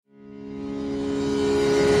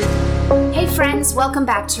Hey friends, welcome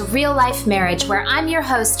back to Real Life Marriage, where I'm your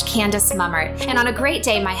host, Candace Mummert. And on a great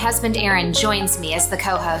day, my husband Aaron joins me as the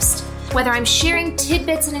co-host. Whether I'm sharing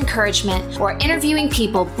tidbits and encouragement or interviewing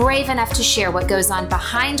people brave enough to share what goes on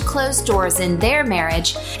behind closed doors in their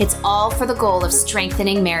marriage, it's all for the goal of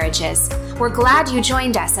strengthening marriages. We're glad you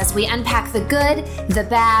joined us as we unpack the good, the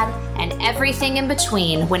bad, and everything in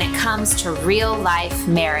between when it comes to real life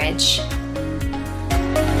marriage.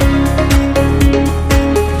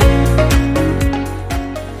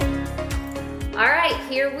 All right,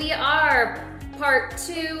 here we are. Part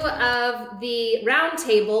 2 of the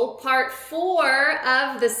roundtable, part 4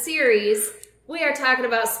 of the series. We are talking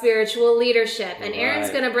about spiritual leadership, and Aaron's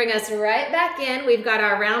going to bring us right back in. We've got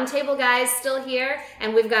our roundtable guys still here,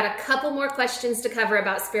 and we've got a couple more questions to cover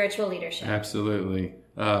about spiritual leadership. Absolutely.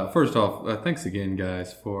 First off, thanks again,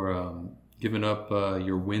 guys, for giving up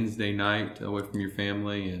your Wednesday night away from your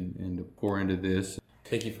family and to pour into this.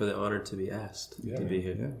 Thank you for the honor to be asked to be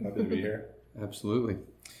here. Yeah, happy to be here. Absolutely.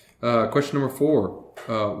 Question number 4.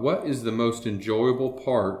 What is the most enjoyable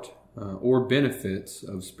part or benefits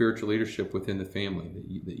of spiritual leadership within the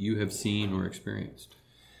family that you have seen or experienced?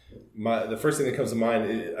 The first thing that comes to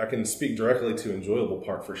mind, I can speak directly to enjoyable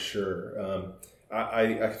part for sure.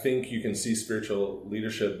 I think you can see spiritual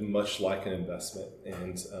leadership much like an investment.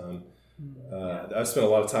 And I've spent a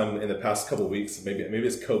lot of time in the past couple of weeks. Maybe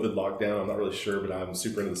it's COVID lockdown. I'm not really sure, but I'm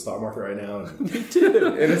super into the stock market right now. Me too.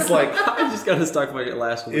 And it's like I just got into the stock market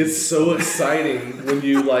last week. It's so exciting when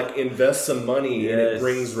you invest some money and it Yes.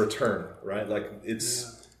 brings return, right?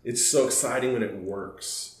 It's so exciting when it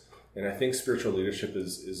works. And I think spiritual leadership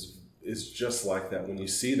is just like that. When you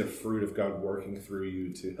see the fruit of God working through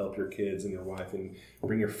you to help your kids and your wife and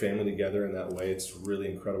bring your family together in that way, it's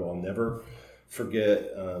really incredible. I'll never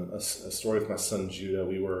forget a story with my son Judah.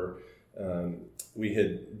 We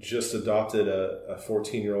had just adopted a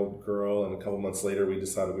 14-year-old girl, and a couple months later we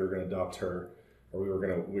decided we were going to adopt her, or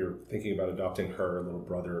we were thinking about adopting her little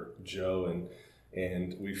brother Joe,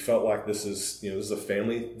 and we felt like this is a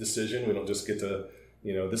family decision. We don't just get to,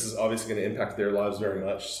 this is obviously going to impact their lives very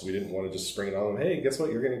much, so we didn't want to just spring it on them. Hey, guess what?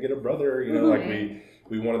 You're going to get a brother.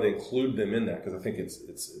 We wanted to include them in that because I think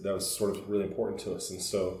that was sort of really important to us, and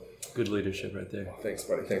so. Good leadership right there. Thanks,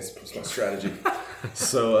 buddy. Thanks. It's my strategy.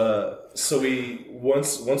 So we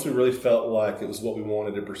once we really felt like it was what we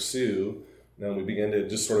wanted to pursue, then we began to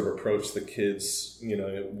just sort of approach the kids,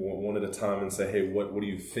 one at a time and say, hey, what do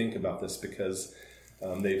you think about this? Because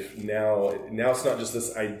they've now it's not just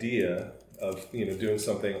this idea of doing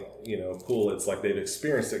something cool. It's like they've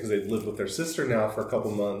experienced it because they've lived with their sister now for a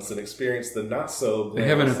couple months and experienced the not so. They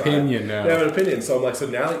have an opinion now. They have an opinion. So I'm like, so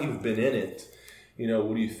now that you've been in it.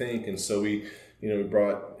 What do you think? And so we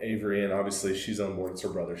brought Avery in. Obviously, she's on board. It's her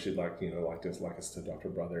brother. She'd like us to adopt her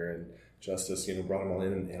brother. And Justice, brought them all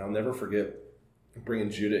in. And I'll never forget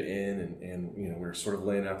bringing Judah in. And we were sort of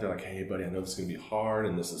laying out there like, hey, buddy, I know this is going to be hard.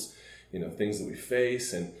 And this is, things that we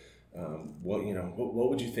face. And what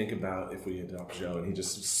would you think about if we adopt Joe? And he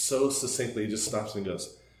just so succinctly just stops and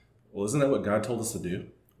goes, well, isn't that what God told us to do?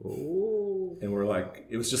 Ooh. And we're like,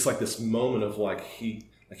 it was just like this moment of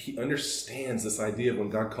he understands this idea of when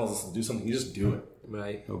God calls us to do something, you just do it.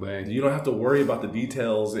 Right. Obey. You don't have to worry about the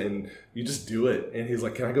details, and you just do it. And he's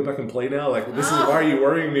like, "Can I go back and play now? This is why are you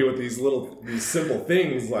worrying me with these simple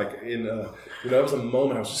things?" That was a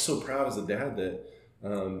moment. I was just so proud as a dad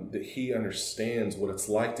that he understands what it's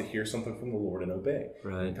like to hear something from the Lord and obey.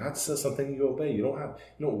 Right. When God says something, you obey. You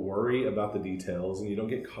don't worry about the details, and you don't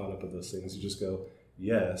get caught up with those things. You just go,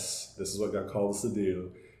 "Yes, this is what God called us to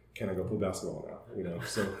do. Can I go play basketball now?"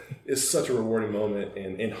 So it's such a rewarding moment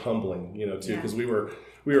and humbling, too, because we were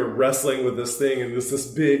wrestling with this thing and this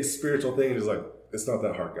big spiritual thing. And it's like, it's not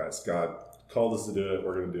that hard, guys. God called us to do it.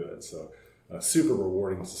 We're going to do it. So super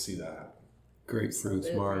rewarding to see that happen. Great fruit,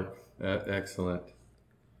 smart. Excellent.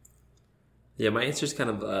 Yeah, my answer is kind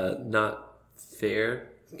of not fair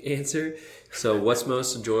answer. So what's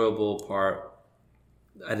most enjoyable part?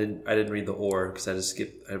 I didn't read the because I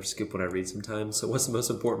skip when I read sometimes. So what's the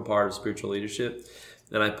most important part of spiritual leadership?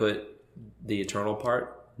 And I put the eternal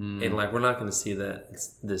part. And we're not going to see that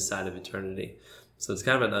this side of eternity. So it's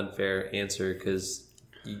kind of an unfair answer because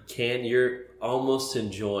you're almost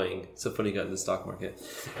enjoying. It's so funny you got in the stock market.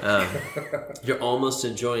 You're almost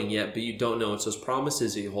enjoying it, but you don't know. It's those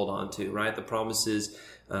promises that you hold on to, right? The promises,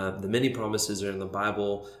 the many promises are in the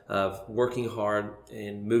Bible of working hard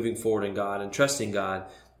and moving forward in God and trusting God.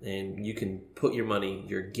 And you can put your money,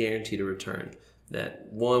 you're guaranteed a return. That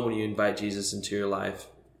one, when you invite Jesus into your life,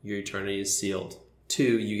 your eternity is sealed.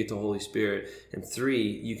 2, you get the Holy Spirit. And 3,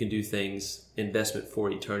 you can do things, investment for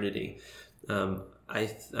eternity.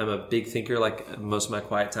 I'm a big thinker. Like most of my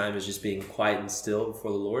quiet time is just being quiet and still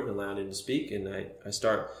before the Lord and allowing Him to speak. And I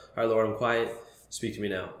start, all right, Lord, I'm quiet. Speak to me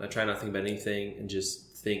now. I try not to think about anything and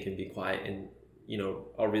just think and be quiet. And,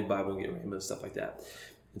 I'll read the Bible and get random and stuff like that.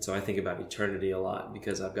 And so I think about eternity a lot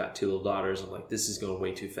because I've got 2 little daughters. I'm like, this is going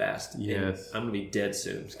way too fast. Yes. And I'm going to be dead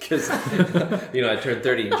soon because, I turned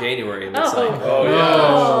 30 in January and it's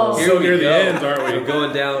So near the end, aren't we? We're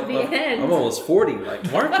going down. I'm almost 40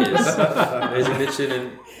 like Marcus. As you mentioned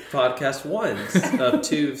in podcast 1 of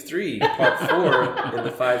 2 of 3, part 4 in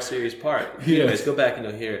the 5 series part. Anyways, go back and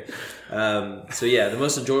you'll hear it. The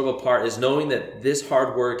most enjoyable part is knowing that this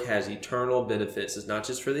hard work has eternal benefits. It's not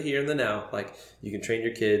just for the here and the now. Like you can train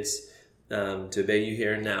your kids to obey you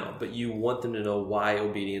here and now, but you want them to know why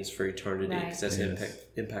obedience for eternity, because that's going to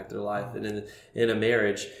impact their life. And in a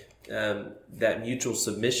marriage, that mutual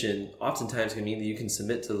submission oftentimes can mean that you can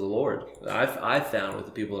submit to the Lord. I've found with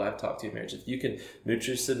the people that I've talked to in marriage, if you can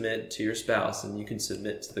mutually submit to your spouse, and you can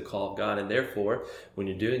submit to the call of God, and therefore when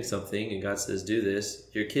you're doing something and God says do this,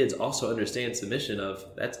 your kids also understand submission of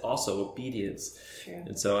that's also obedience. True.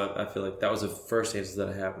 And so I feel like that was the first answer that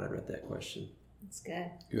I had when I read that question. That's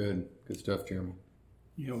good. Good stuff, Jeremy.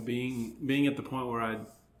 Being at the point where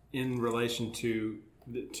in relation to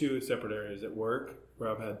the 2 separate areas at work, where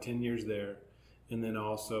I've had 10 years there, and then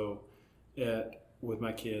also with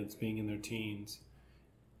my kids being in their teens,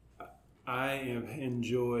 I have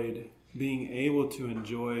enjoyed being able to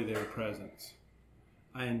enjoy their presence.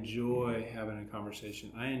 I enjoy having a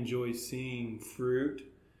conversation. I enjoy seeing fruit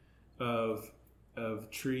of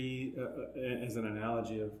tree, as an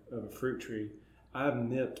analogy of a fruit tree. I've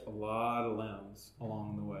nipped a lot of limbs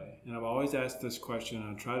along the way, and I've always asked this question,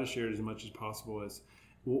 and I try to share it as much as possible, is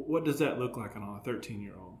what does that look like on a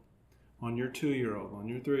 13-year-old, on your 2-year-old, on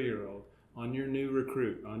your 3-year-old, on your new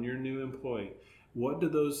recruit, on your new employee? What do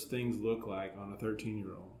those things look like on a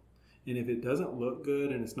 13-year-old? And if it doesn't look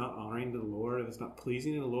good and it's not honoring to the Lord, if it's not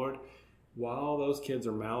pleasing to the Lord, while those kids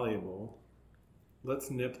are malleable,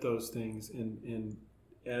 let's nip those things and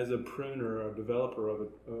as a pruner or a developer of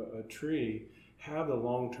a tree, have the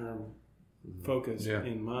long-term focus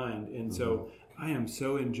in mind. And so I am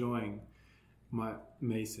so enjoying my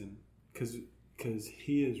Mason because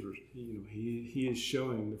he is he is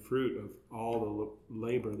showing the fruit of all the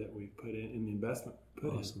labor that we've put in the investment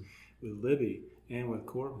put in with Libby and with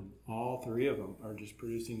Corbin. All 3 of them are just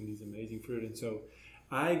producing these amazing fruit. And so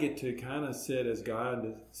I get to kind of sit as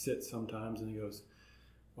God sits sometimes, and He goes,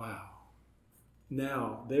 wow,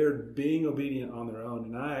 now they're being obedient on their own,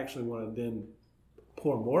 and I actually want to then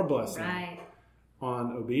pour more blessing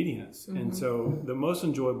on obedience. Mm-hmm. And so the most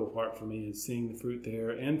enjoyable part for me is seeing the fruit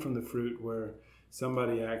there, and from the fruit where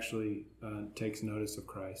somebody actually takes notice of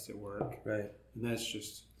Christ at work. Right. And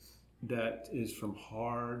that is from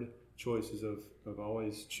hard choices of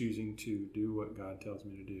always choosing to do what God tells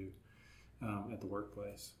me to do at the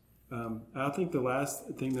workplace. I think the last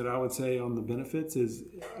thing that I would say on the benefits is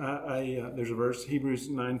there's a verse, Hebrews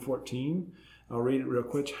 9:14. I'll read it real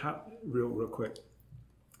quick. Real quick.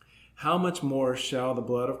 How much more shall the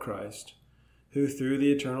blood of Christ, who through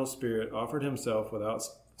the eternal Spirit offered Himself without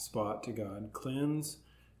spot to God, cleanse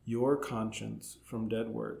your conscience from dead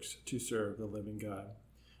works to serve the living God?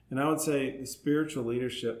 And I would say the spiritual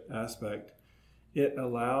leadership aspect, it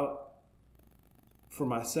allowed for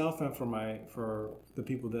myself and for the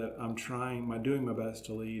people that I'm doing my best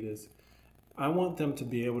to lead, is I want them to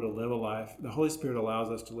be able to live a life. The Holy Spirit allows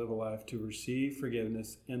us to live a life to receive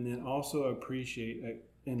forgiveness and then also appreciate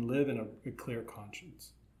and live in a clear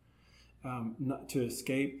conscience. Not to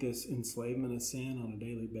escape this enslavement of sin on a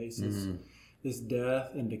daily basis, this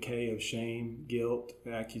death and decay of shame, guilt,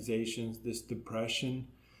 accusations, this depression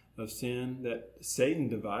of sin that Satan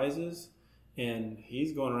devises, and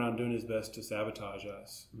he's going around doing his best to sabotage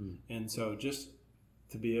us. And so just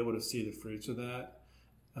to be able to see the fruits of that,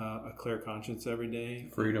 a clear conscience every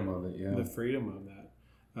day, freedom of it, the freedom of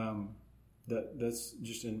that, that's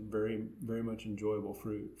just a very, very much enjoyable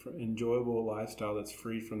enjoyable lifestyle that's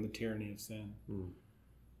free from the tyranny of sin.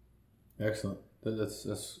 Excellent.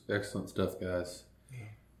 That's excellent stuff, guys.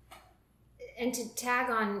 And to tag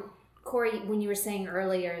on, Corey, when you were saying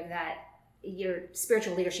earlier that your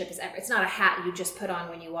spiritual leadership it's not a hat you just put on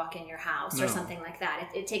when you walk in your house or something like that.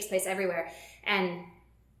 It takes place everywhere. And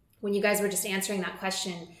when you guys were just answering that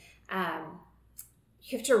question,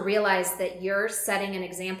 you have to realize that you're setting an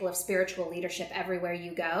example of spiritual leadership everywhere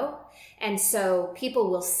you go. And so people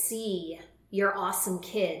will see your awesome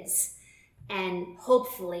kids and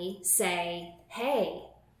hopefully say, hey,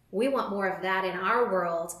 we want more of that in our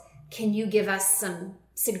world. Can you give us some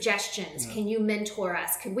suggestions. Can you mentor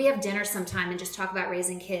us? Could we have dinner sometime and just talk about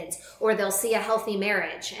raising kids? Or they'll see a healthy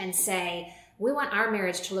marriage and say, we want our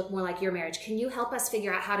marriage to look more like your marriage. Can you help us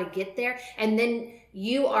figure out how to get there? And then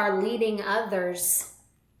you are leading others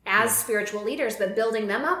as spiritual leaders, but building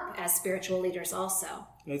them up as spiritual leaders also.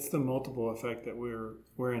 It's the multiple effect that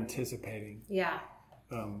we're anticipating. Yeah.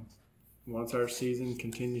 Once our season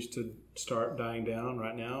continues to start dying down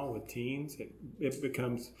right now with teens, it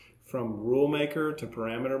becomes from rule maker to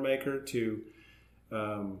parameter maker to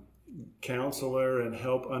counselor and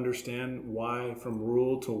help understand why, from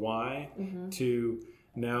rule to why, to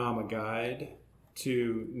now I'm a guide,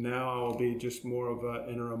 to now I'll be just more of an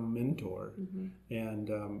interim mentor. And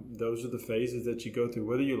those are the phases that you go through,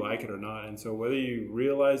 whether you like it or not. And so whether you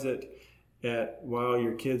realize it while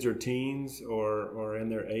your kids are teens or in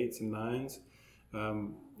their 8s and 9s,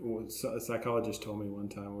 a psychologist told me one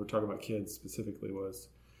time, we were talking about kids specifically, was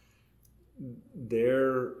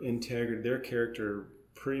their integrity, their character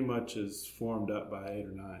pretty much is formed up by 8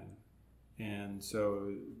 or 9. And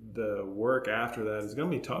so the work after that is going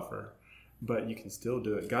to be tougher, but you can still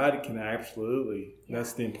do it. God can absolutely,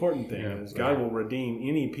 that's the important thing, is God will redeem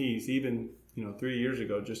any piece, even 3 years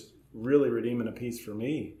ago, just really redeeming a piece for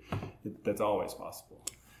me. That's always possible.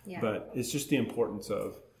 But it's just the importance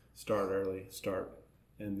of start early,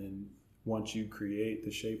 and then once you create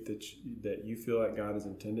the shape that you feel like God has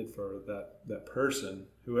intended for that person,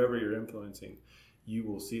 whoever you're influencing, you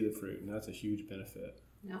will see the fruit, and that's a huge benefit.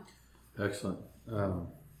 Excellent.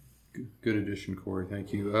 Good addition, Corey.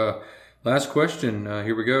 Thank you. Last question.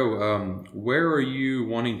 Here we go. Where are you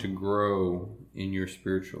wanting to grow in your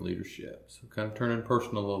spiritual leadership? So kind of turning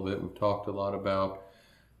personal a little bit. We've talked a lot about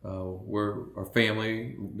where our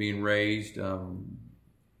family being raised,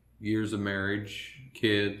 years of marriage,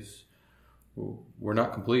 kids. We're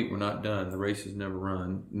not complete. We're not done. The race is never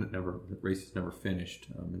run. The race is never finished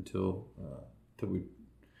until we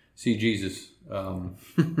see Jesus.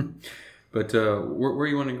 But where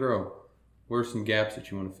you want to grow? Where are some gaps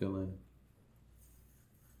that you want to fill in?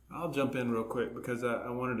 I'll jump in real quick because I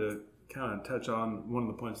wanted to kind of touch on one of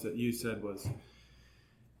the points that you said was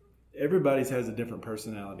everybody's has a different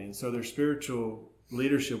personality, and so their spiritual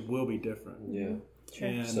leadership will be different. Yeah,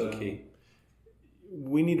 and so key.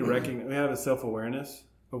 We need to recognize, we have a self-awareness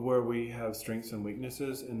of where we have strengths and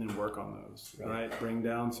weaknesses, and then work on those, right? Bring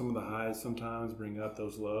down some of the highs sometimes, bring up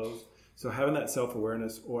those lows. So having that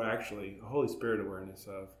self-awareness, or actually Holy Spirit awareness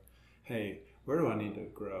of, hey, where do I need to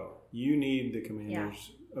grow? You need the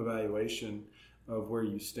commander's evaluation of where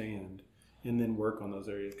you stand, and then work on those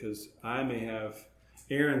areas. Because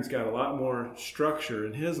Aaron's got a lot more structure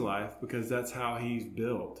in his life because that's how he's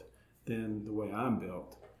built than the way I'm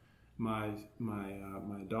built. My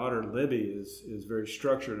daughter Libby is very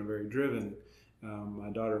structured and very driven. My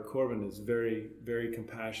daughter Corbin is very, very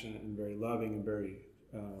compassionate and very loving and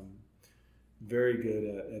very good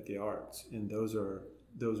at the arts. And those are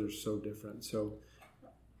so different. So,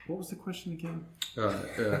 what was the question again? How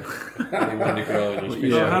do you want to grow in your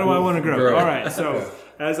spiritual? How do I want to grow? All right. So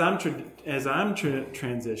as I'm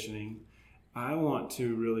transitioning, I want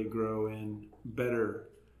to really grow in better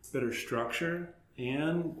structure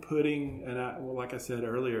and putting. Like I said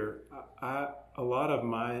earlier, a lot of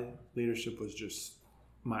my leadership was just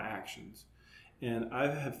my actions, and I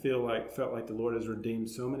have felt like the Lord has redeemed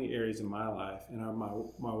so many areas in my life and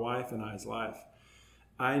my wife and I's life.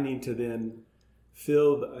 I need to then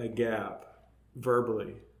fill a gap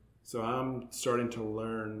verbally. So I'm starting to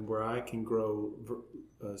learn where I can grow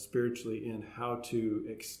spiritually in how to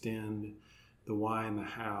extend the why and the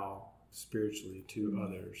how spiritually to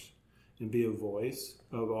others, and be a voice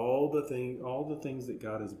of all the things that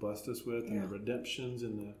God has blessed us with, and the redemptions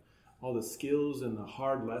and all the skills and the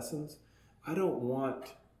hard lessons. I don't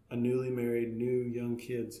want a newly married, new young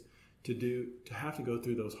kids to have to go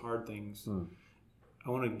through those hard things. I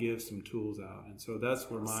want to give some tools out. And so that's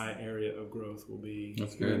where my area of growth will be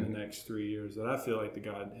in the next 3 years, that I feel like the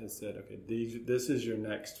God has said, okay, this is your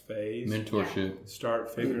next phase. Mentorship. Start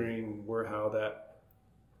figuring how that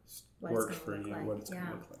works for you, what it's going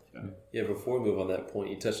to look like. Yeah, before we move on that point,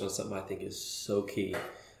 you touched on something I think is so key.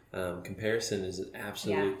 Comparison is an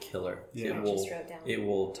absolute killer. Yeah. It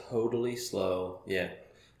will totally slow. Yeah.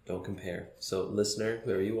 Don't compare. So, listener,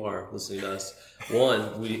 whoever you are listening to us,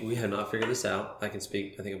 one, we have not figured this out. I can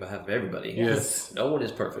speak, I think, on behalf of everybody. Yes. No one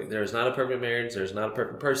is perfect. There is not a perfect marriage. There is not a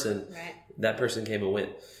perfect person. Right. That person came and went.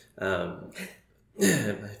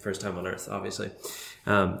 First time on earth, obviously.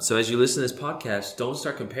 So, as you listen to this podcast, don't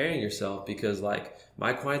start comparing yourself, because, like,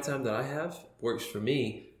 my quiet time that I have works for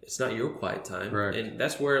me. It's not your quiet time. Right. And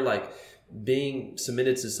that's where, like, being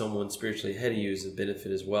submitted to someone spiritually ahead of you is a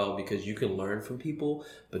benefit as well, because you can learn from people,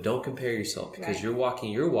 but don't compare yourself, because you're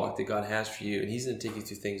walking your walk that God has for you, and he's going to take you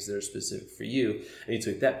through things that are specific for you, and you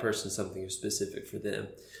took that person something specific for them.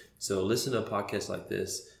 So listen to a podcast like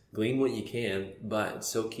this, glean what you can, but it's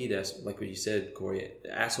so key to ask, like what you said, Corey,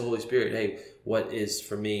 ask the Holy Spirit, hey, what is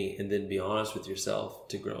for me? And then be honest with yourself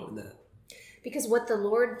to grow in that. Because what the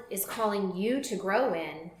Lord is calling you to grow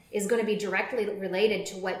in is going to be directly related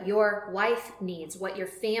to what your wife needs, what your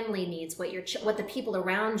family needs, what the people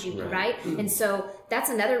around you need, right? And so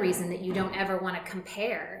that's another reason that you don't ever want to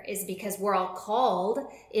compare, is because we're all called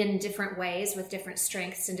in different ways with different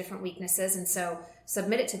strengths and different weaknesses. And so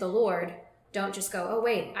submit it to the Lord. Don't just go, oh,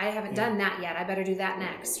 wait, I haven't done that yet. I better do that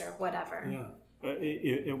next, or whatever.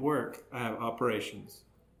 Yeah. At work, I have operations.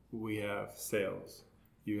 We have sales.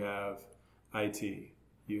 You have IT.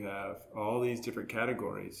 You have all these different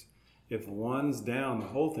categories. If one's down, the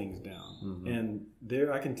whole thing's down. Mm-hmm. And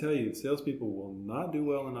there, I can tell you, salespeople will not do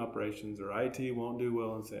well in operations, or IT won't do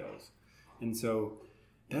well in sales. And so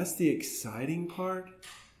that's the exciting part,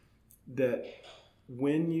 that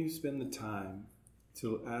when you spend the time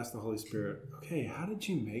to ask the Holy Spirit, okay, how did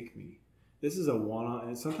you make me? This is a one-on,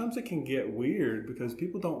 and sometimes it can get weird because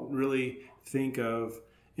people don't really think of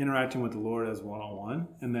interacting with the Lord as one-on-one,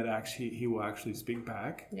 and that actually he will actually speak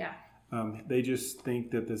back. Yeah. They just think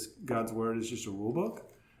that this God's word is just a rule book,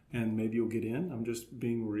 and maybe you'll get in. I'm just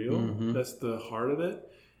being real. Mm-hmm. That's the heart of it.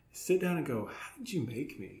 Sit down and go, how did you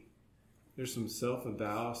make me? There's some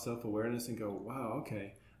self-avow, self-awareness, and go, wow,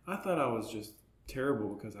 okay. I thought I was just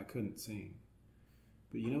terrible because I couldn't sing.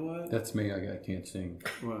 But you know what? That's me. I can't sing.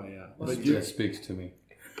 Well, yeah. But that speaks to me.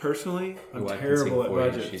 Personally, I'm terrible at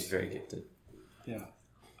budgets. She's very gifted. Yeah.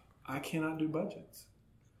 I cannot do budgets.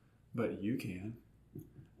 But you can.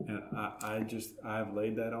 And I've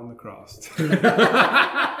laid that on the cross.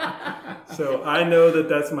 So I know that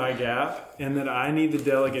that's my gap, and that I need to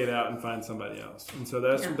delegate out and find somebody else. And so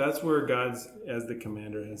that's where God's, as the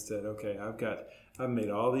commander, has said, okay, I've made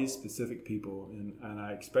all these specific people, and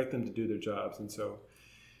I expect them to do their jobs. And so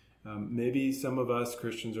maybe some of us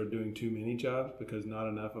Christians are doing too many jobs because not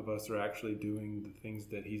enough of us are actually doing the things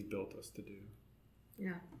that he's built us to do.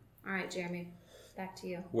 Yeah. All right, Jeremy, back to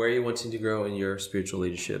you. Where are you wanting to grow in your spiritual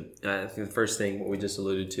leadership? I think the first thing, what we just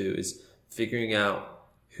alluded to, is figuring out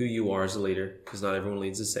who you are as a leader, because not everyone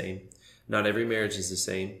leads the same. Not every marriage is the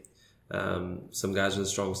same. Some guys are the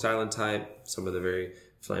strong, silent type. Some are the very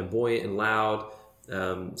flamboyant and loud.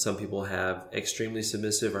 Some people have extremely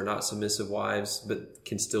submissive or not submissive wives, but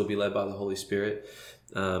can still be led by the Holy Spirit.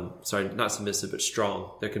 Sorry, not submissive, but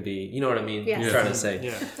strong. There could be, you know what I mean? Yes. You're trying to say.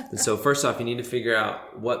 Yeah. And so first off, you need to figure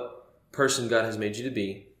out what person God has made you to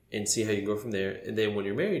be, and see how you can go from there. And then when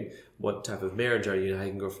you're married, what type of marriage are you, and how you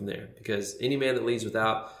can go from there. Because any man that leads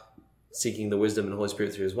without seeking the wisdom and the Holy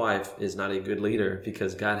Spirit through his wife is not a good leader,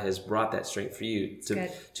 because God has brought that strength for you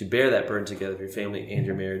to bear that burden together of your family and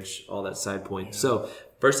your marriage, all that side point. Yeah. So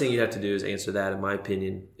first thing you have to do is answer that, in my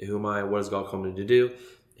opinion. Who am I? What has God called me to do?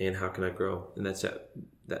 And how can I grow? And that's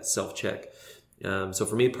that self-check. So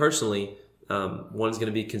for me personally, one's going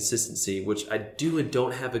to be consistency, which I do and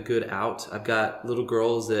don't have a good out. I've got little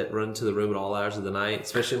girls that run to the room at all hours of the night,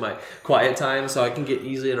 especially in my quiet time, so I can get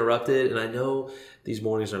easily interrupted. And I know these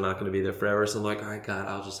mornings are not going to be there forever, so I'm like, all right, God,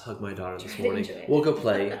 I'll just hug my daughter this morning. We'll go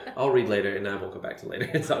play. I'll read later, and I won't go back to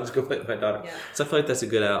later. So I'll just go play with my daughter. Yeah. So I feel like that's a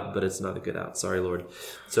good out, but it's not a good out. Sorry, Lord.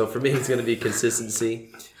 So for me, it's going to be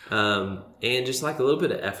consistency. And just like a little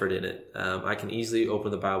bit of effort in it. I can easily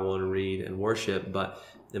open the Bible and read and worship, but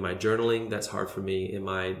am I journaling? That's hard for me. Am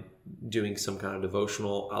I doing some kind of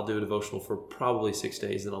devotional? I'll do a devotional for probably 6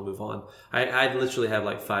 days, then I'll move on. I literally have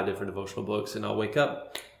like 5 different devotional books, and I'll wake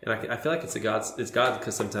up and I feel like it's God,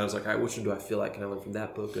 because sometimes like, all right, which one do I feel like? Can I learn from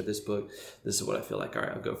that book or this book? This is what I feel like. All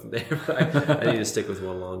right, I'll go from there. I need to stick with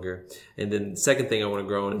one longer. And then the second thing I want to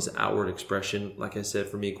grow in is outward expression. Like I said,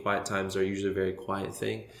 for me, quiet times are usually a very quiet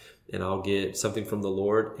thing, and I'll get something from the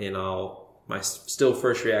Lord, and my still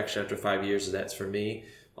first reaction after 5 years is that's for me.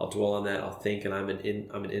 I'll dwell on that. I'll think, and I'm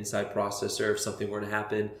an inside processor. If something were to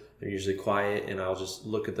happen, I'm usually quiet, and I'll just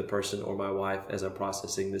look at the person or my wife as I'm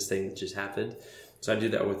processing this thing that just happened. So I do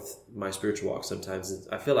that with my spiritual walk sometimes.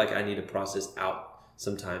 I feel like I need to process out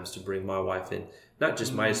sometimes to bring my wife in, not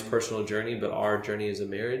just my personal journey, but our journey as a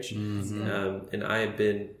marriage. Mm-hmm. And I've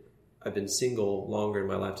been single longer in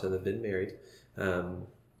my lifetime than I've been married.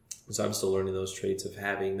 So I'm still learning those traits of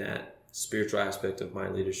having that spiritual aspect of my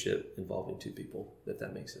leadership involving 2 people, if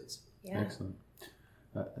that makes sense. Yeah. Excellent.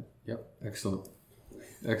 Yep. Excellent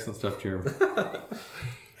stuff, Jeremy.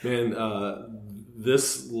 Man,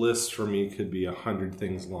 this list for me could be 100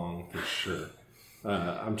 things long for sure.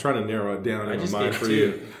 I'm trying to narrow it down in my mind for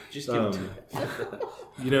you. Just give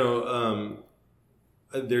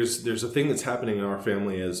There's a thing that's happening in our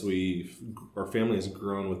family as our family has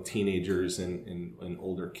grown with teenagers and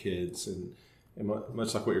older kids, and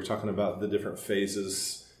much like what you're talking about, the different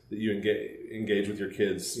phases that you engage with your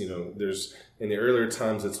kids. There's in the earlier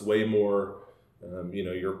times it's way more.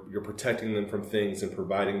 You're protecting them from things and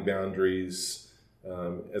providing boundaries.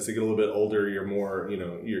 As they get a little bit older, you're more.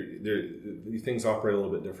 Things operate a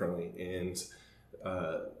little bit differently, and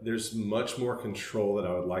there's much more control that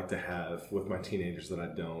I would like to have with my teenagers that I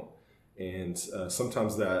don't, and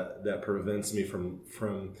sometimes that prevents me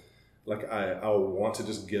from like I'll want to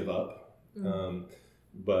just give up,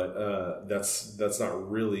 but that's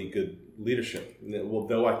not really good leadership. Well,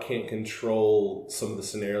 though I can't control some of the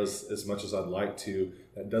scenarios as much as I'd like to,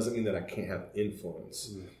 that doesn't mean that I can't have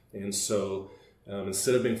influence, and so.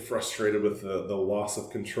 Instead of being frustrated with the loss of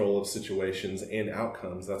control of situations and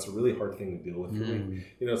outcomes, that's a really hard thing to deal with for me.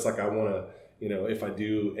 It's like I want to, if I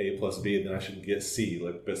do A plus B, then I should get C.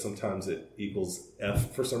 But sometimes it equals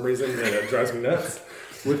F for some reason, and it drives me nuts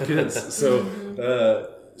with kids. So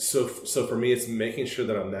for me, it's making sure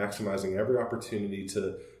that I'm maximizing every opportunity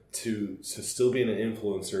to still be an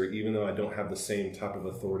influencer, even though I don't have the same type of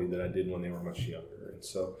authority that I did when they were much younger. And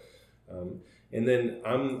so. And then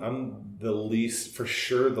I'm the least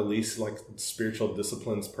like spiritual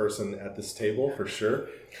disciplines person at this table for sure.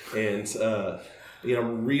 And,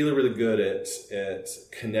 I'm really, really good at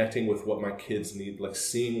connecting with what my kids need, like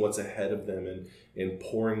seeing what's ahead of them and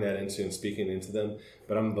pouring that into and speaking into them.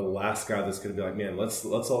 But I'm the last guy that's going to be like, man, let's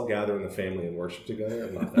all gather in the family and worship together.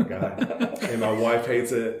 I'm not that guy. And my wife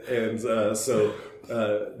hates it. And,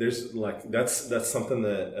 there's like that's something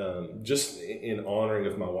that just in honoring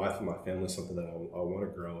of my wife and my family is something that I want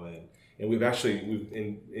to grow in, and we've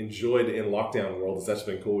enjoyed in lockdown world. It's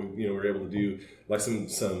actually been cool. We were able to do like some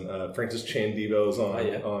Francis Chan Devos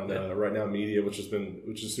on Right Now Media, which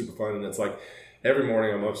is super fun. And it's like every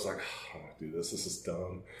morning I'm just like, I don't want to do this. This is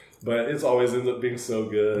dumb, but it's always ends up being so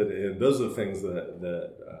good. And those are the things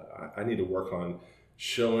that I need to work on.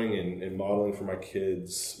 Showing and modeling for my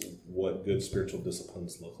kids what good spiritual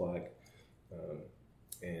disciplines look like,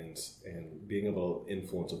 and being able to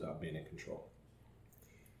influence without being in control.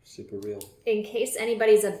 Super real. In case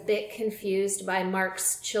anybody's a bit confused by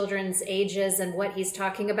Mark's children's ages and what he's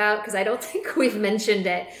talking about, because I don't think we've mentioned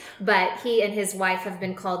it, but he and his wife have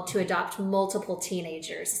been called to adopt multiple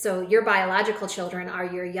teenagers. So your biological children are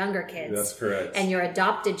your younger kids. That's correct. And your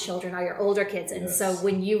adopted children are your older kids. And yes. So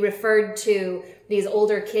when you referred to these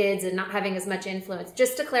older kids and not having as much influence,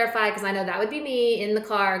 just to clarify, because I know that would be me in the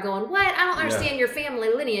car going, what? I don't understand your family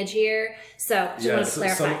lineage here. So just wanted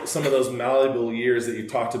to clarify. Some of those malleable years that you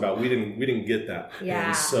talked about, we didn't get that. Yeah.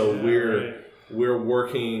 And so we're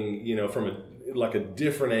working, from a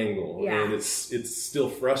different angle. Yeah. And it's still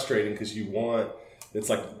frustrating because it's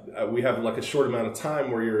like we have like a short amount of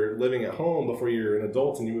time where you're living at home before you're an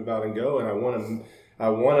adult and you move out and go, and I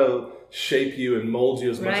want to shape you and mold you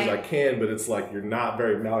as much as I can, but it's like you're not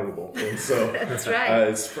very malleable, and so that's right.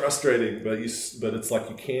 It's frustrating. But it's like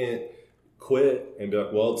you can't quit and be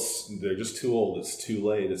like, well, they're just too old. It's too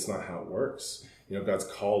late. It's not how it works. God's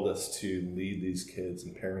called us to lead these kids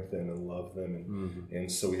and parent them and love them,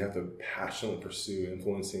 and so we have to passionately pursue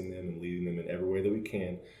influencing them and leading them in every way that we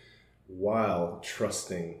can, while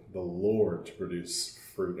trusting the Lord to produce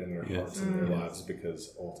fruit in their hearts and their lives,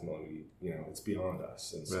 because ultimately, it's beyond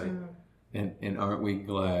us. And so, And aren't we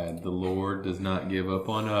glad the Lord does not give up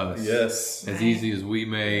on us? Yes. As easy as we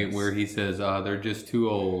may, where he says, they're just too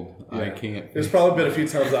old. Yeah. I can't. There's probably been a few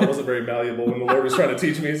times I wasn't very malleable when the Lord was trying to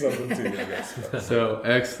teach me something too, I guess. So,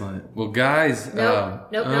 excellent. Well, guys.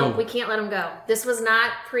 Nope. We can't let them go. This was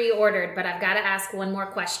not pre-ordered, but I've got to ask one more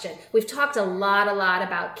question. We've talked a lot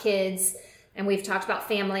about kids, and we've talked about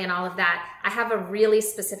family and all of that. I have a really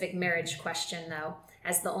specific marriage question, though,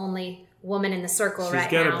 as the only woman in the circle right now.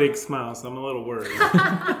 She's got a big smile, so I'm a little worried.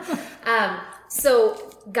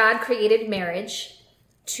 So God created marriage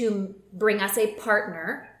to bring us a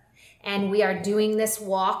partner, and we are doing this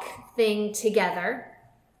walk thing together.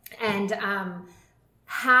 And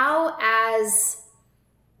how, as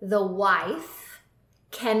the wife,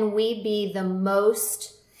 can we be the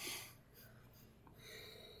most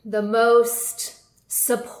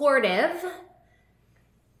supportive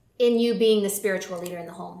in you being the spiritual leader in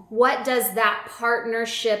the home? What does that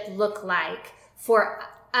partnership look like for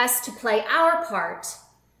us to play our part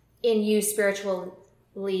in you spiritually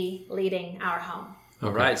leading our home?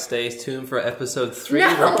 All right, stay tuned for episode 3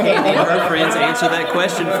 where Katie and her friends answer that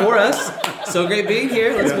question for us. So great being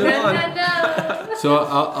here. Let's move on. So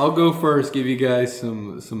I'll go first. Give you guys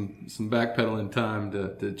some backpedaling time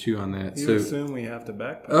to chew on that. You so assume we have to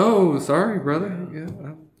backpedal. Oh, sorry, brother.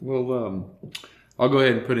 Yeah. Well, I'll go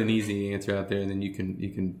ahead and put an easy answer out there, and then you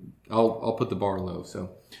can. I'll put the bar low.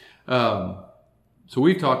 So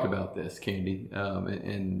we've talked about this, Candy,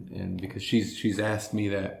 and because she's asked me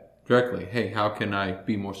that directly. Hey, how can I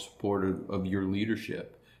be more supportive of your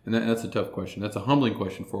leadership? And that's a tough question. That's a humbling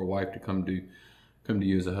question for a wife to come to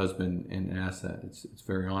you as a husband and ask that. It's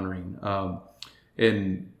very honoring.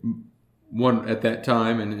 And one at that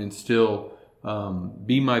time, and still,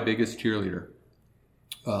 be my biggest cheerleader.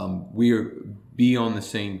 Be on the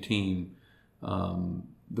same team.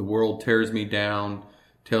 The world tears me down,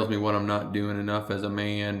 tells me what I'm not doing enough as a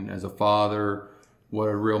man, as a father, what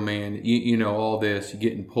a real man, all this,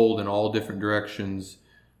 getting pulled in all different directions.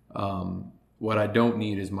 What I don't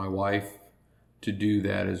need is my wife to do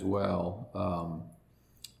that as well.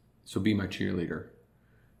 So be my cheerleader.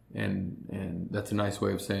 And that's a nice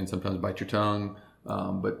way of saying sometimes bite your tongue,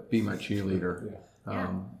 but be my cheerleader.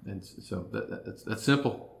 And so that's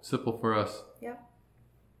simple for us. Yeah.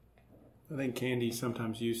 I think, Candy,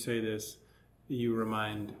 sometimes you say this,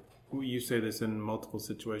 you say this in multiple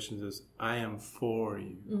situations as, I am for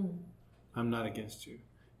you. Mm. I'm not against you.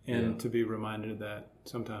 And to be reminded of that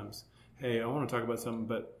sometimes, hey, I want to talk about something,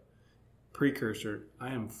 but precursor,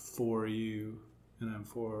 I am for you and I'm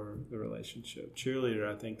for the relationship. Cheerleader,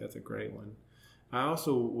 I think that's a great one. I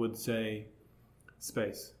also would say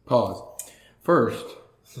space. Pause. First,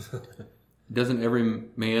 doesn't every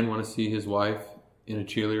man want to see his wife in a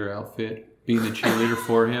cheerleader outfit, being the cheerleader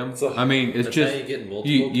for him? I mean, it's just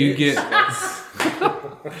you get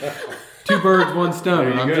two birds, one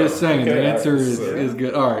stone. I'm just saying the answer is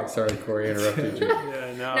good. All right, sorry, Corey, I interrupted you.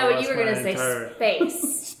 No, you were going to say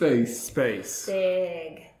space. Space.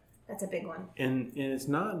 Big. That's a big one. And it's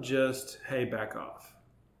not just, hey, back off.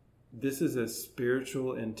 This is a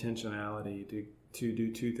spiritual intentionality to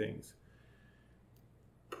do two things.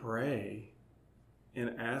 Pray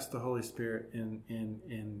and ask the Holy Spirit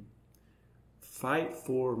and fight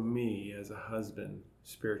for me as a husband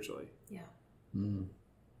spiritually. Yeah. Mm.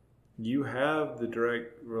 You have the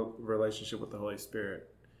direct relationship with the Holy Spirit.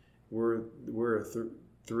 We're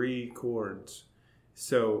three chords.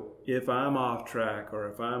 So if I'm off track, or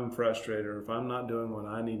if I'm frustrated, or if I'm not doing what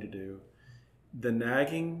I need to do, the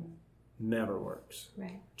nagging never works.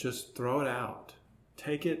 Right. Just throw it out.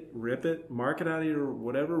 Take it, rip it, mark it out of your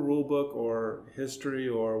whatever rule book or history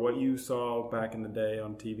or what you saw back in the day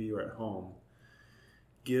on TV or at home.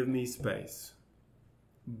 Give me space,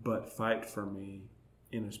 but fight for me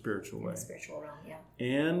in a spiritual way. In a spiritual realm, yeah.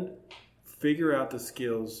 And figure out the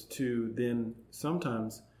skills to then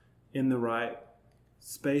sometimes in the right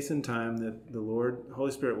space and time that the Lord, Holy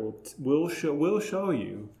Spirit will show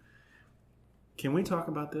you. Can we talk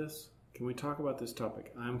about this? Can we talk about this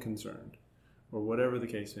topic? I'm concerned. Or whatever the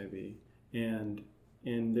case may be. And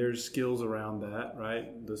there's skills around that,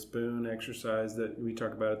 right? The spoon exercise that we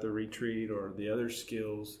talk about at the retreat, or the other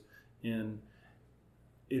skills. And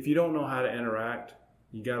if you don't know how to interact,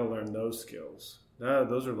 you got to learn those skills.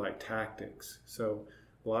 Those are like tactics. So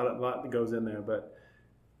a lot that goes in there, but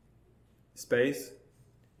space.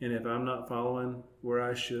 And if I'm not following where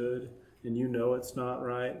I should, and it's not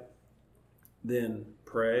right, then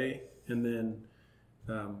pray, and then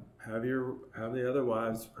have the other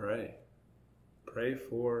wives pray. Pray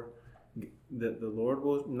for that the Lord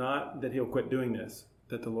will, not that He'll quit doing this,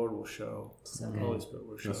 that the Lord will show. The Holy Spirit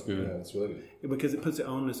will show. That's good. Yeah, that's really good. Because it puts the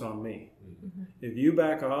onus on me. Mm-hmm. If you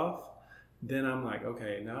back off, then I'm like,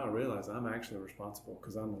 okay, now I realize I'm actually responsible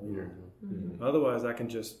because I'm the leader. Mm-hmm. Otherwise, I can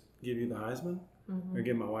just give you the Heisman, or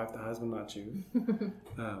give my wife the Heisman, not you.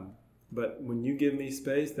 But when you give me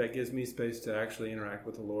space, that gives me space to actually interact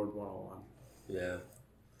with the Lord one-on-one. Yeah,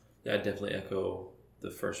 I definitely echo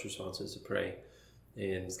the first response is to pray.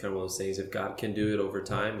 And it's kind of one of those things, if God can do it over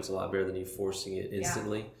time, it's a lot better than you forcing it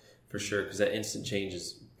instantly, for sure, because that instant change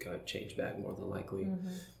is going to change back more than likely.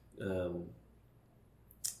 Mm-hmm.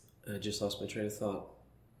 I just lost my train of thought.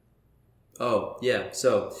 Oh, yeah.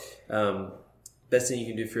 So, best thing you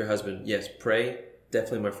can do for your husband, yes, pray.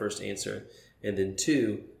 Definitely my first answer. And then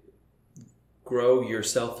 2, grow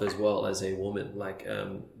yourself as well as a woman.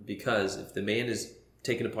 Because if the man is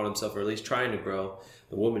taking upon himself, or at least trying to grow,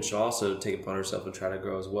 the woman should also take upon herself and try to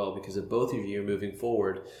grow as well. Because if both of you are moving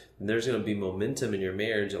forward, then there's going to be momentum in your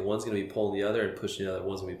marriage, and one's going to be pulling the other and pushing the other.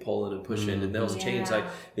 One's going to be pulling and pushing, and they'll change. Like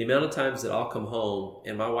the amount of times that I'll come home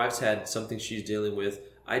and my wife's had something she's dealing with,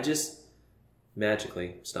 I just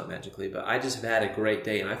magically, it's not magically, but I just have had a great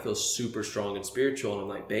day and I feel super strong and spiritual. And I'm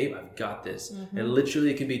like, babe, I've got this. And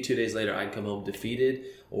literally it can be 2 days later, I can come home defeated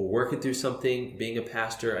or working through something, being a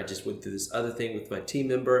pastor. I just went through this other thing with my team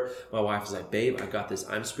member. My wife is like, babe, I got this.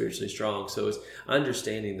 I'm spiritually strong. So it's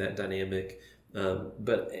understanding that dynamic.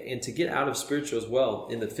 And to get out of spiritual as well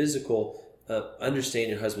in the physical, understand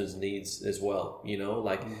your husband's needs as well.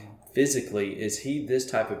 Physically, is he this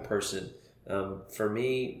type of person? For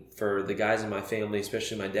me, for the guys in my family,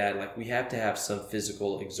 especially my dad, like we have to have some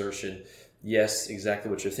physical exertion. Yes, exactly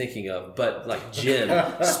what you're thinking of. But like gym,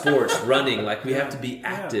 sports, running, like we have to be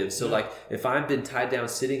active. So like if I've been tied down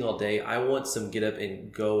sitting all day, I want some get up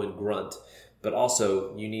and go and grunt. But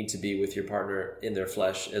also you need to be with your partner in their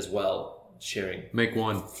flesh as well. Sharing. Make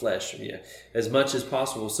one. Flesh, as much as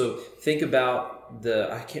possible. So think about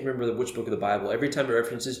I can't remember which book of the Bible. Every time it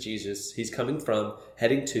references Jesus, he's coming from,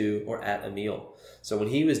 heading to, or at a meal. So when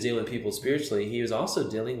he was dealing with people spiritually, he was also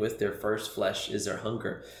dealing with their first flesh is their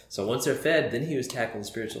hunger. So once they're fed, then he was tackling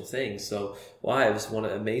spiritual things. So wives, one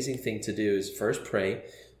amazing thing to do is first pray,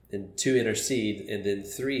 and 2, intercede, and then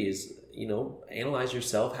 3 is, analyze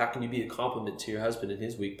yourself. How can you be a compliment to your husband in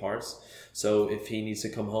his weak parts? So if he needs to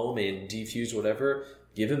come home and defuse whatever,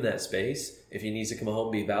 give him that space. If he needs to come home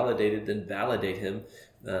and be validated, then validate him.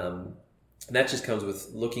 And that just comes with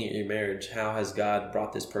looking at your marriage. How has God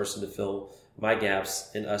brought this person to fill my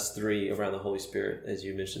gaps and us 3 around the Holy Spirit? As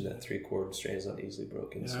you mentioned, that 3-cord strand is not easily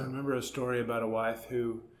broken. I remember a story about a wife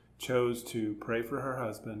who chose to pray for her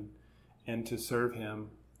husband and to serve him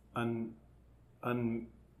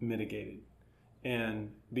unmitigated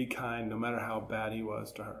and be kind no matter how bad he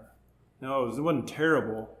was to her. No, it wasn't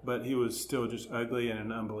terrible, but he was still just ugly and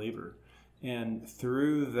an unbeliever. And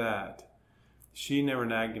through that, she never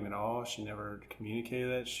nagged him at all. She never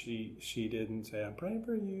communicated that. She didn't say, I'm praying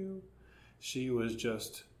for you. She was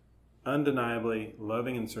just undeniably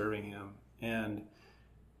loving and serving him. And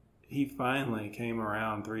he finally came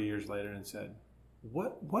around 3 years later and said,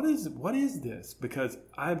 What is this? Because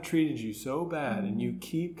I've treated you so bad and you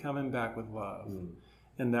keep coming back with love.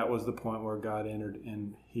 And that was the point where God entered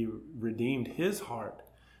and he redeemed his heart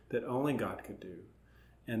that only God could do.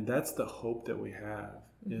 And that's the hope that we have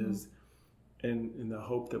is, and the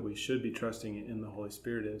hope that we should be trusting in the Holy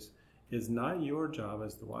Spirit is not your job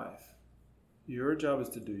as the wife. Your job is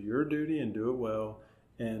to do your duty and do it well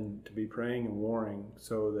and to be praying and warring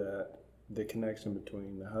so that the connection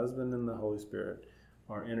between the husband and the Holy Spirit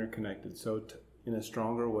are interconnected. So in a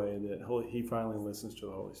stronger way that he finally listens to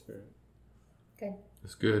the Holy Spirit. Good.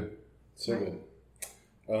 That's good. So good.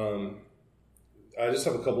 I just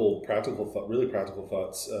have a couple really practical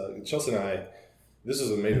thoughts. Chelsea and I, this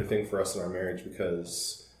is a major thing for us in our marriage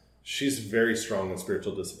because she's very strong in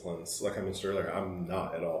spiritual disciplines. Like I mentioned earlier, I'm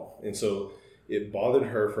not at all. And so it bothered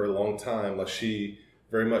her for a long time. Like she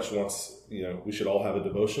very much wants, we should all have a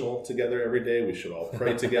devotional together every day. We should all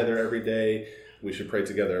pray together every day. We should pray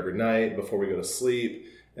together every night before we go to sleep.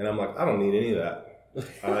 And I'm like, I don't need any of that.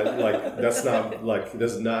 I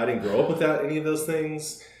didn't grow up without any of those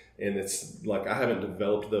things. And it's like, I haven't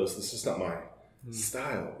developed those. This is not my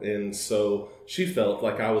style. And so she felt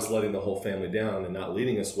like I was letting the whole family down and not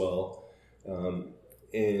leading us well.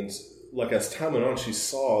 And like as time went on, she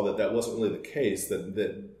saw that wasn't really the case,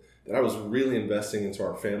 that I was really investing into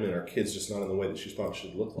our family and our kids, just not in the way that she thought it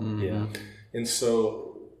should look like. Mm-hmm. Yeah. And so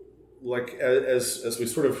like as we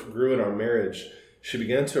sort of grew in our marriage, she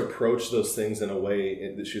began to approach those things in a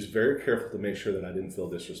way that she was very careful to make sure that I didn't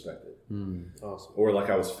feel disrespected. Awesome. Or like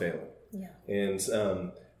I was failing. Yeah.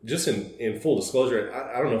 And just in full disclosure,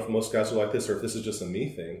 I don't know if most guys are like this or if this is just a me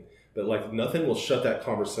thing, but like nothing will shut that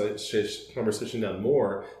conversation down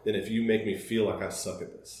more than if you make me feel like I suck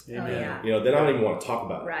at this. Oh, yeah. Then I don't even want to talk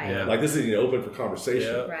about it. Right. Yeah. Like this isn't open for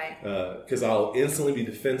conversation. Yeah. Right. Because I'll instantly be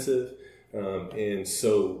defensive.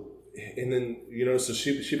 And then, so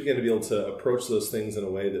she began to be able to approach those things in a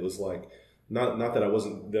way that was like, not that I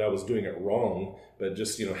was doing it wrong, but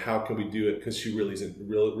just, how can we do it? Because she really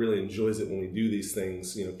enjoys it when we do these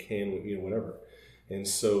things, whatever. And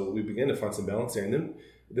so we began to find some balance there. And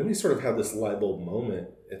then we sort of had this light bulb moment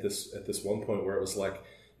at this one point where it was like,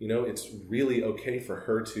 it's really okay for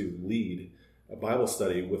her to lead a Bible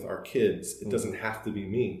study with our kids. It doesn't have to be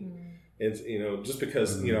me. It's, just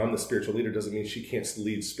because, I'm the spiritual leader doesn't mean she can't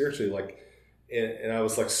lead spiritually. Like, and I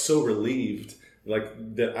was like so relieved,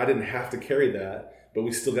 like that I didn't have to carry that, but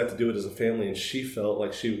we still got to do it as a family. And she felt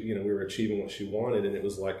like we were achieving what she wanted. And it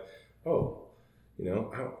was like, oh, we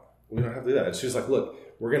don't have to do that. And she was like, look,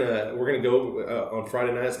 we're gonna go on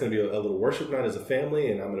Friday night. It's gonna be a little worship night as a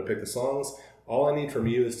family, and I'm gonna pick the songs. all I need from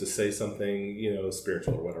you is to say something,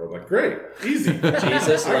 spiritual or whatever. I'm like, great, easy.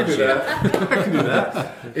 Jesus I can loves do you. that. I can do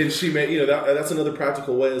that. And she made, that's another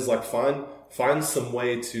practical way is like find some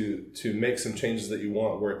way to make some changes that you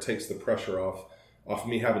want where it takes the pressure off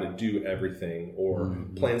me having to do everything or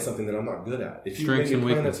plan something that I'm not good at. If you make me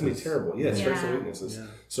plan, that's going to be terrible. Yeah, strengths and weaknesses. Yeah.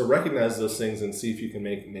 So recognize those things and see if you can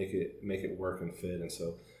make it work and fit. And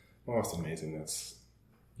so, that's amazing.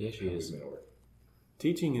 She is.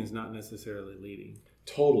 Teaching is not necessarily leading.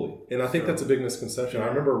 Totally. And I think that's a big misconception. I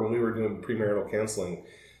remember when we were doing premarital counseling,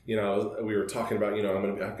 we were talking about,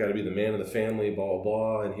 I've got to be the man of the family, blah, blah,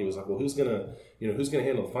 blah. And he was like, well, who's going to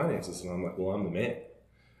handle the finances? And I'm like, well, I'm the man.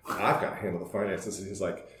 I've got to handle the finances. And he's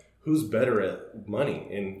like, who's better at money?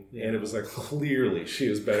 And it was like, clearly she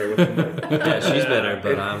is better with the money. Yeah, she's better,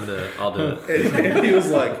 but I'll do it. And he was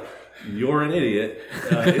like, you're an idiot.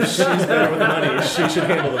 If she's better with the money, she should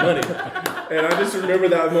handle the money. And I just remember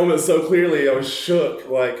that moment so clearly. I was shook.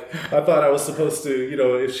 Like, I thought I was supposed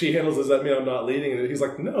to, if she handles, does that mean I'm not leading? And he's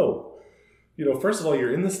like, no. First of all,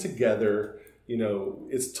 you're in this together.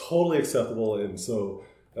 It's totally acceptable. And so,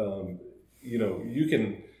 you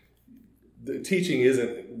can... The teaching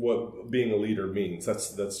isn't what being a leader means.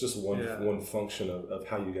 That's just one function of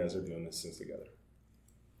how you guys are doing this things together.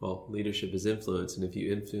 Well, leadership is influence, and if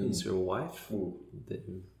you influence your wife,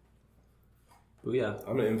 then... Oh, yeah.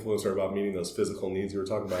 I'm going to influence her about meeting those physical needs you were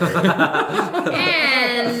talking about.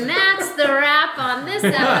 And that's the wrap on this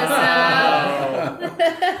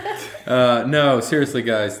episode. No, seriously,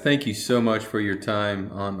 guys, thank you so much for your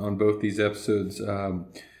time on both these episodes.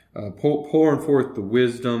 Pouring forth the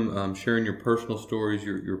wisdom, sharing your personal stories,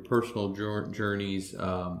 your personal journeys.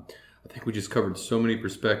 I think we just covered so many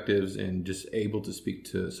perspectives and just able to speak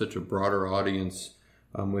to such a broader audience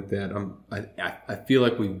with that. I feel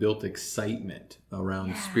like we've built excitement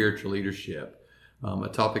around spiritual leadership, a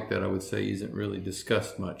topic that I would say isn't really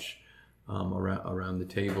discussed much around the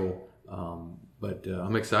table. But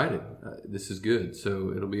I'm excited. This is good.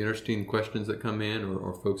 So it'll be interesting questions that come in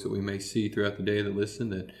or folks that we may see throughout the day that listen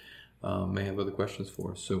that may have other questions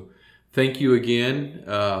for us. So thank you again.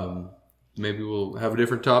 Maybe we'll have a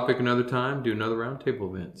different topic another time, do another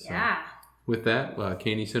roundtable event. So with that,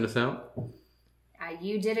 Candy, send us out.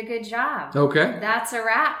 You did a good job. Okay. That's a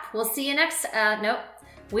wrap. We'll see you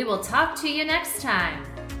we will talk to you next time.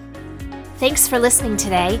 Thanks for listening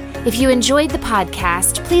today. If you enjoyed the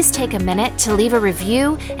podcast, please take a minute to leave a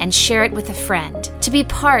review and share it with a friend to be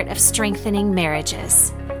part of strengthening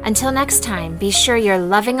marriages. Until next time, be sure you're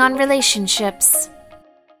loving on relationships